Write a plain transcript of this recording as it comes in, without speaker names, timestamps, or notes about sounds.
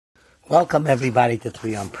Welcome everybody to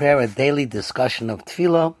Three on Prayer, a daily discussion of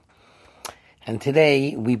Tefillah. And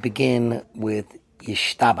today we begin with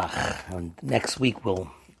Yishtabach. And next week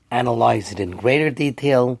we'll analyze it in greater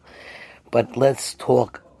detail, but let's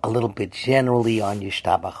talk a little bit generally on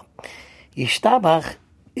Yishtabach. Yishtabach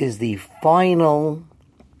is the final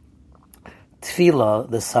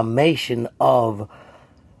Tefillah, the summation of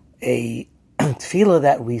a Tefillah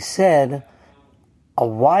that we said a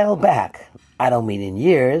while back. I don't mean in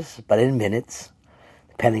years, but in minutes,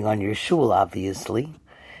 depending on your shul, obviously,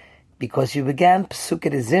 because you began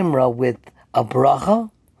Pesukei Zimra with a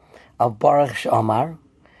bracha of Baruch She'amar,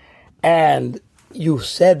 and you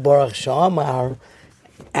said Baruch She'amar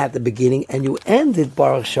at the beginning, and you ended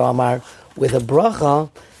Baruch She'amar with a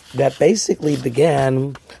bracha that basically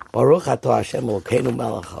began Baruch Atah Hashem Elokeinu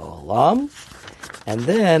Melech HaOlam, and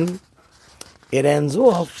then it ends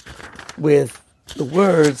off with the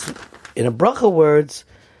words, in a bracha words,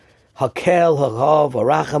 Hakel, Harav,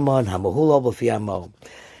 Arachaman, Hamahula, B'fi'amo.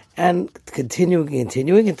 And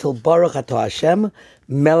continuing until Baruch Atah Hashem,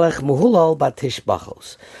 Melech Mahulal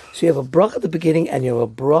Batishbachos. So you have a bracha at the beginning and you have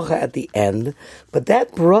a bracha at the end, but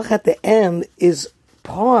that bracha at the end is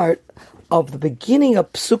part of the beginning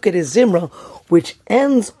of Pesukei Zimra, which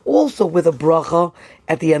ends also with a bracha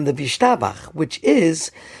at the end of Yishtabach, which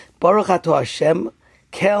is Baruch Atah Hashem,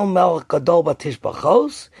 Kel Melech Gadol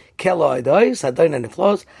Batishbachos, Kel Oidois, Adon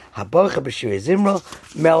Niflos, Haborcha B'Shirei Zimra,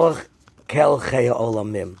 Melech Kel Chaya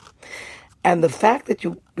Olamim. And the fact that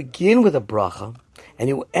you begin with a bracha and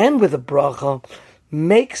you end with a bracha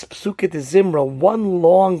makes Pesukei Zimra one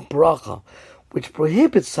long bracha, which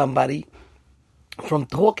prohibits somebody from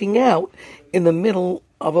talking out in the middle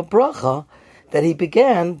of a bracha that he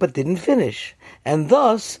began but didn't finish. And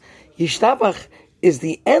thus, Yishtabach is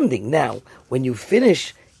the ending. Now, when you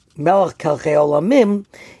finish Melech Kel Chaya Olamim,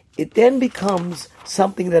 it then becomes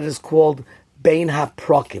something that is called Bein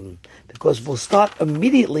HaPrakim, because we'll start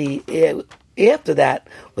immediately after that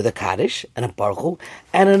with a Kaddish and a Baruch Hu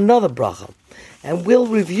and another bracha. And we'll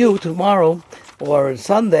review tomorrow or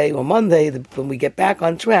Sunday or Monday when we get back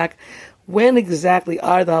on track when exactly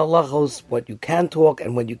are the halachos, what you can talk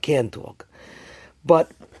and when you can't talk.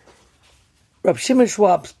 But Rab Shimon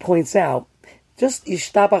Schwab points out just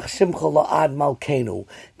Yishtabach Shimcha La'ad Malkeinu,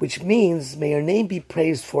 which means may your name be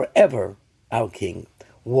praised forever, our King.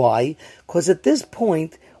 Why? Because at this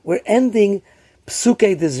point we're ending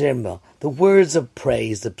Pesukei Zimra, the words of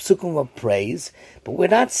praise, the psukim of praise, but we're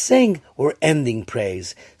not saying we're ending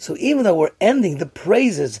praise. So even though we're ending the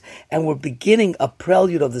praises and we're beginning a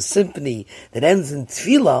prelude of the symphony that ends in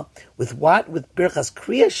Tefillah, with what? With Birchas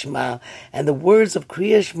Kriyas Shema and the words of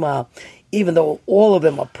Kriyas Shema, even though all of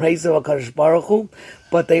them are praise of HaKadosh Baruch Hu,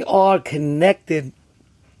 but they are connected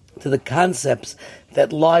to the concepts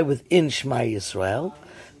that lie within Shema Yisrael.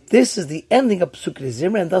 This is the ending of Pesukei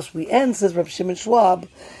Zimra, and thus we end, says Rav Shimon Schwab,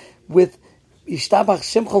 with Yishtabach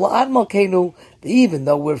Shimcha La'ad Malkeinu, even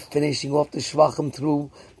though we're finishing off the Shvachim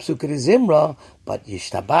through Pesukei Zimra, but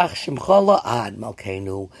Yishtabach Shimcha La'ad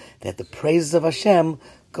Malkeinu, that the praises of Hashem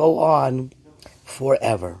go on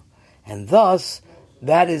forever. And thus,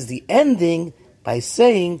 that is the ending by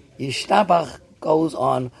saying Yishtabach goes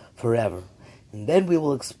on forever. And then we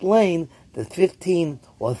will explain the 15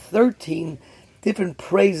 or 13 different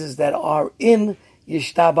praises that are in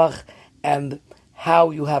Yishtabach and how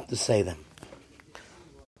you have to say them.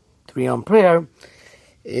 Three on Prayer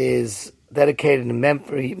is dedicated in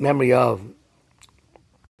memory of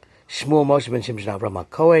Shmuel Moshe Ben Shimshon Avram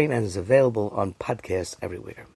HaKohen and is available on podcasts everywhere.